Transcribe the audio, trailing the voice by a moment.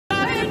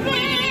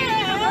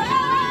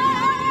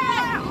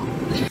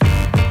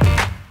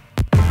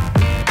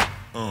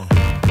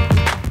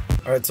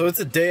Alright, so it's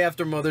a day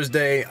after Mother's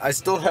Day. I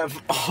still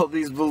have all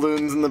these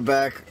balloons in the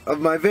back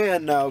of my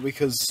van now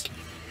because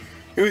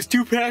it was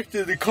too packed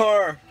in the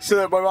car so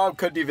that my mom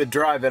couldn't even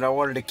drive it. I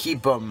wanted to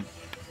keep them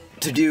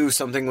to do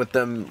something with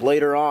them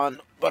later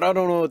on, but I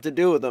don't know what to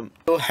do with them.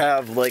 Still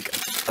have like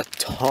a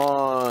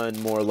ton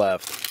more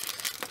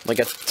left. Like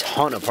a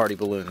ton of party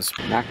balloons.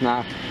 Knock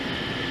knock.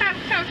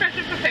 How fresh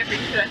and prepared for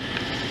you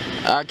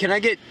today? Can I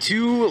get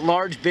 2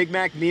 large Big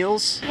Mac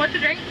meals? What's the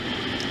drink?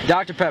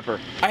 Dr. Pepper.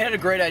 I had a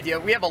great idea.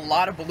 We have a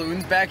lot of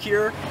balloons back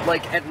here,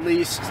 like at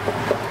least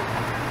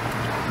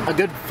a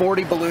good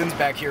 40 balloons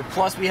back here.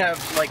 Plus we have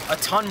like a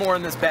ton more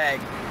in this bag.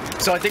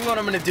 So I think what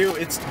I'm gonna do,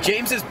 it's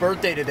James's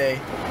birthday today.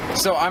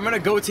 So I'm gonna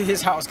go to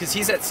his house because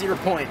he's at Cedar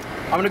Point.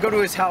 I'm gonna go to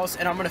his house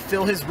and I'm gonna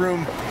fill his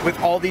room with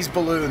all these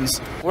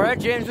balloons. We're at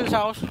James's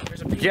house.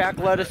 Jack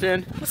let us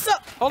in. What's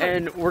up? Hold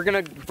and on. we're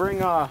gonna bring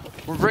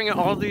we're bringing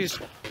all these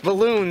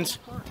balloons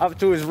up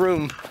to his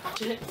room.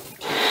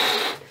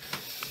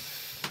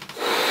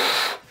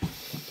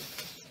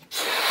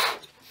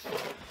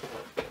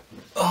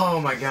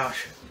 Oh my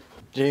gosh.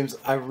 James,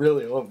 I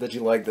really hope that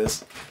you like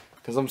this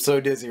because I'm so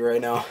dizzy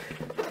right now.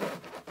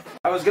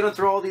 I was gonna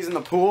throw all these in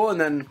the pool and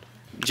then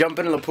jump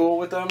into the pool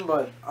with them,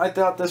 but I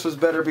thought this was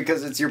better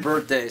because it's your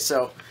birthday,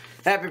 so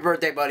happy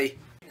birthday, buddy.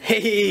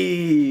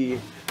 Hey,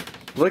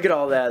 look at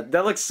all that.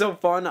 That looks so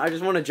fun. I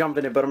just want to jump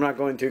in it, but I'm not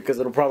going to because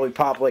it'll probably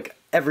pop like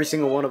every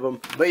single one of them.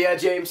 But yeah,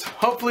 James,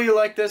 hopefully you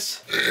like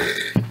this.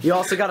 You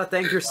also gotta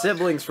thank your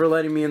siblings for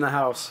letting me in the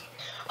house.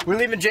 We're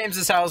leaving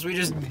James's house. We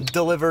just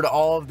delivered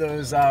all of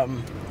those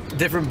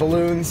different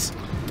balloons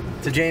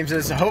to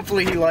James's.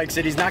 Hopefully he likes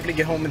it. He's not gonna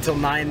get home until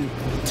 9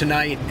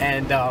 tonight,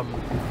 and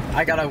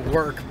I gotta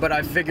work, but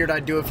I figured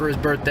I'd do it for his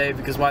birthday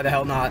because why the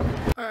hell not?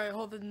 Alright,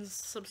 Holden's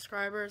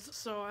subscribers.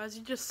 So as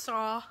you just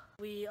saw,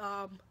 we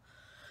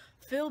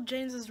filled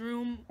James's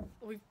room.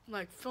 We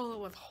like filled it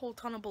with a whole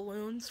ton of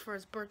balloons for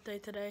his birthday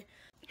today.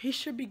 He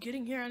should be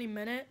getting here any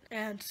minute,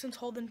 and since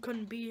Holden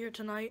couldn't be here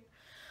tonight,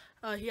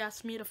 he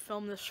asked me to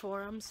film this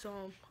for him,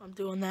 so I'm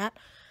doing that.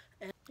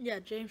 And yeah,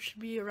 James should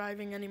be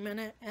arriving any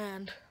minute,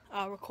 and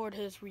I'll record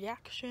his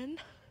reaction,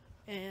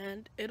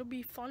 and it'll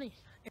be funny.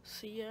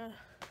 See ya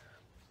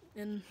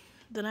in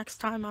the next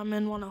time I'm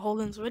in one of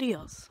Holden's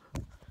videos.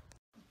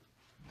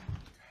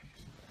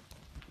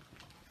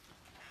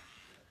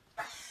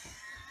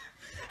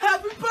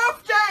 Happy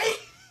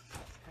birthday!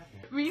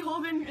 Me,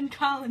 Holden, and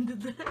Colin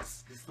did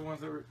this. This is the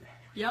ones that were...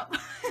 Yep.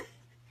 What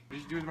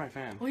did you do with my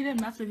fan? We didn't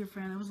mess with your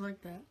fan, it was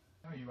like that.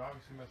 No, you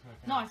obviously messed with my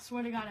fan. No, I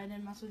swear to God, I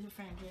didn't mess with your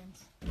fan,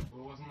 James.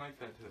 Well, it wasn't like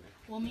that today.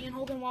 Well, me and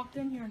Holden walked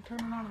in here and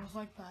turned it on, it was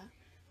like that.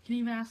 Can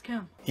you even ask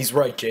him? He's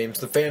right, James.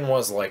 The fan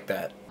was like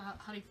that.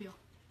 How do you feel?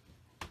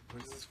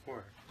 What's this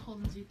for?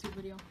 Holden's YouTube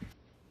video.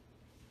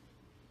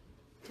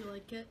 Do you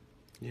like it?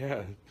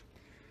 Yeah.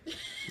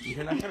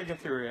 You're not gonna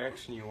get the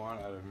reaction you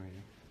want out of me.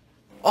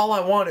 All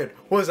I wanted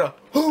was a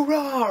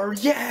hoorah or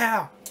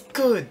yeah!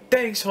 Good,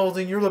 thanks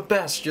Holden, you're the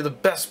best. You're the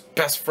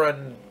best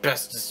friend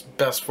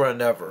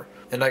ever.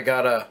 And I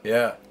got a,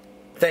 yeah.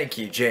 Thank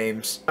you,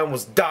 James. I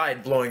almost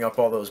died blowing up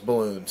all those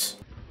balloons.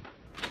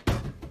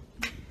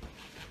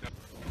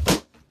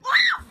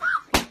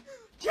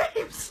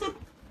 James!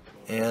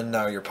 And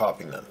now you're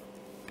popping them.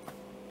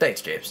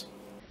 Thanks, James.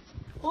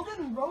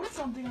 Holden wrote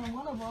something on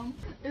one of them.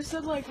 It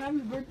said like, happy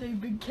birthday,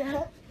 big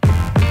cat.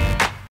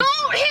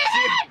 Don't hit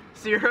it!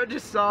 Sierra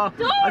just saw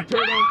Don't a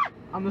turtle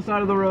on the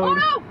side of the road.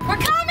 Oh no! We're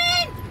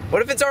coming!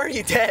 What if it's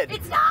already dead?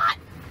 It's not!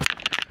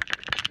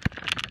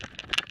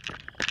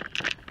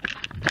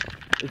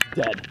 It's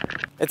dead.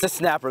 It's a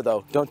snapper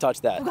though. Don't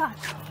touch that. Oh god.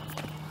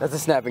 That's a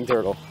snapping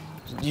turtle.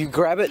 You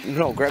grab it,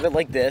 no, grab it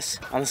like this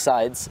on the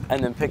sides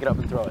and then pick it up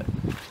and throw it.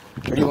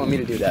 Or do you want me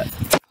to do that?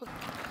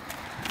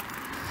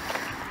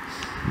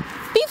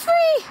 Be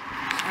free!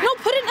 No,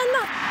 put it in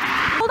the...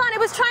 Hold on, it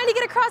was trying to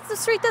get across the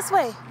street this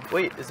way.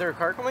 Wait, is there a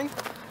car coming?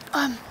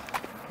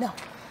 No.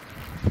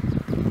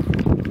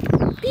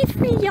 Be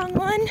free, young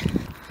one.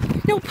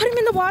 No, put him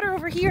in the water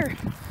over here.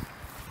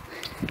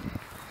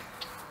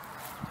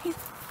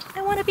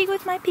 I want to be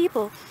with my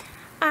people.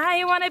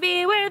 I want to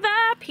be where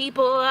the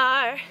people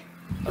are.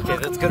 Okay,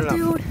 that's good enough.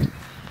 Dude.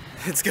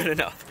 It's good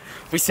enough.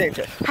 We saved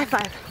it. High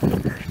five.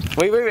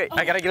 Wait. Oh.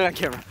 I gotta get it on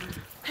camera.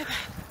 High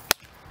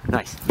five.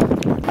 Nice.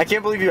 I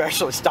can't believe you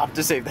actually stopped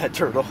to save that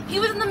turtle. He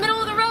was in the middle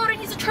of the road and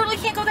he's a turtle, he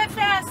can't go that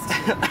fast.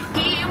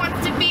 He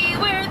wants to be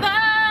where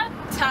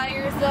the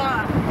tires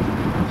are.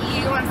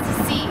 He wants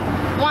to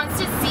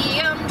see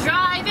him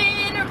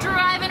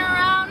driving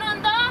around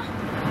on the...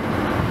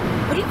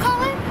 What do you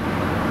call it?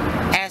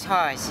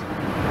 Assholes.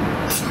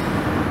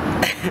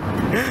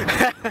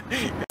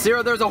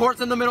 Sarah, there's a horse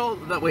in the middle.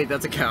 Wait,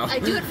 that's a cow. I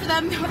do it for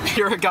them.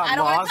 Sarah got I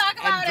don't want lost to talk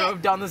about and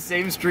drove down the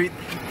same street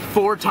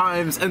 4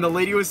 times, and the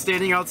lady was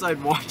standing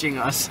outside watching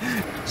us.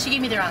 She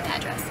gave me the wrong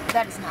address.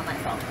 That is not my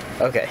fault.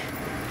 Okay,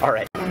 all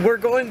right. We're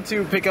going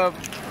to pick up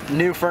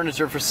new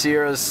furniture for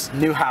Sierra's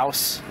new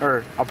house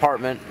or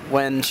apartment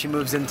when she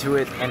moves into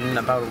it in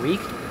about a week.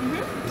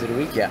 Mm-hmm. Is it a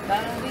week? Yeah.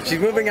 About a week. She's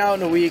moving out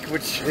in a week,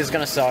 which is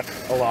gonna suck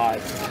a lot.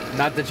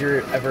 Not that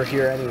you're ever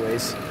here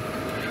anyways.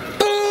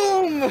 Boom!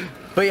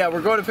 But yeah,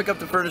 we're going to pick up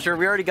the furniture.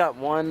 We already got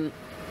one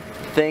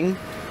thing.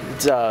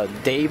 It's a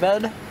day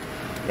bed.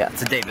 Yeah,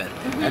 it's a day bed.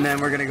 And then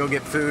we're gonna go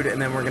get food,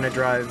 and then we're gonna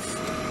drive.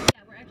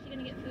 Yeah, we're actually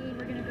gonna get food.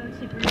 We're gonna go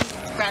to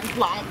Grand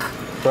Blanc.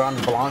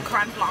 Grand Blanc.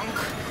 Grand Blanc.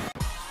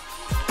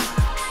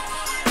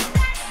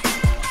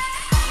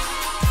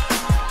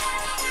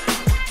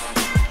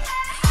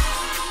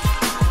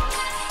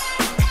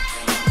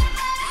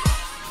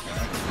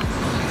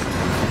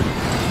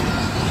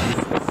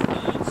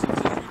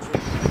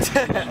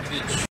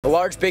 A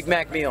large Big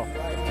Mac meal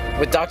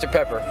with Dr.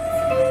 Pepper.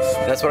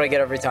 That's what I get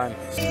every time.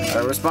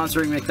 We're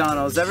sponsoring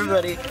McDonald's.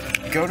 Everybody,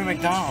 go to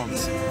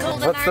McDonald's.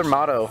 Golden What's their Arch.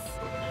 motto?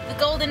 The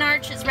Golden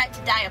Arch is right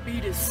to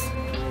diabetes.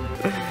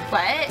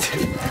 What?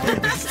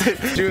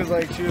 she was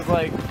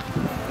like,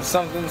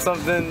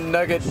 something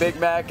nugget Big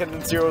Mac, and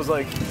then Sierra was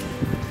like,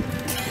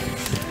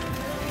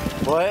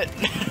 what?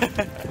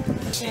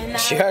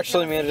 She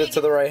actually made it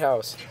to the right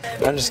house.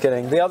 I'm just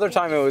kidding. The other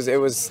time it was. That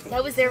was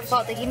their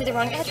fault. They gave me the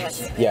wrong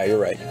address. Yeah, you're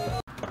right. Okay,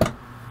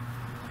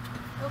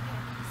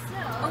 so.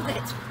 Oh, but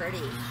it's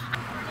pretty.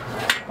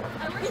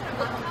 I work in a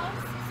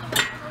house, so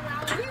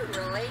around. Are you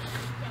really?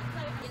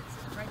 Yeah, it's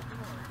right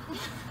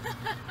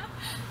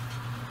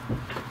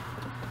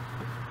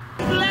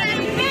there. Let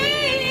it be.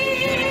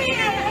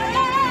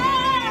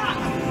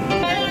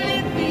 Let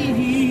it be.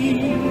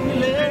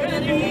 Let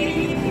it be.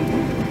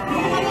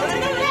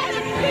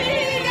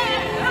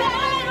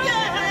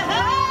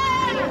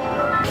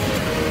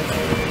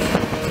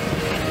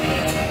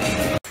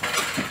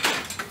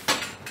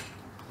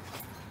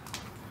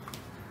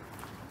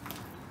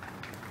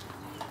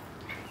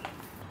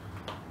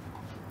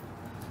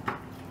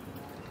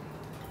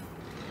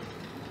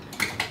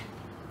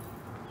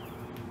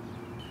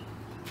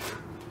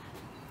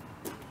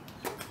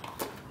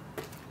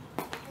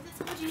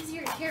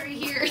 Easier to carry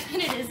here than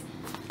it is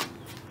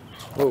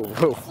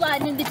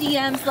sliding in the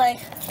DMs like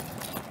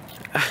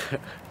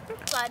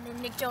sliding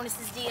in Nick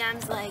Jonas's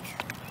DMs like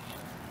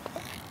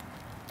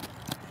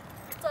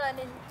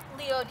sliding in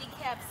Leo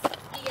DeCap's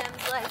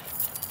DMs like.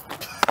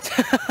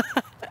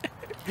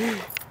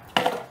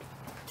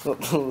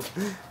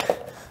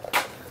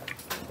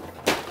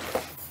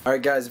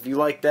 Alright guys, if you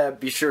like that,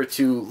 be sure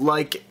to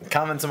like,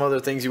 comment some other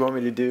things you want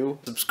me to do.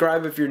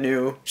 Subscribe if you're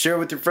new. Share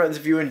with your friends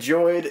if you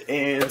enjoyed.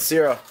 And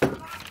Sierra.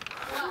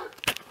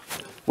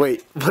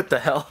 Wait, what the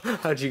hell?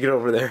 How'd you get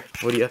over there?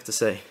 What do you have to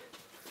say?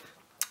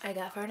 I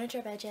got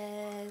furniture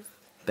badges.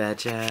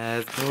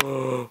 Badges.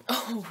 Oh.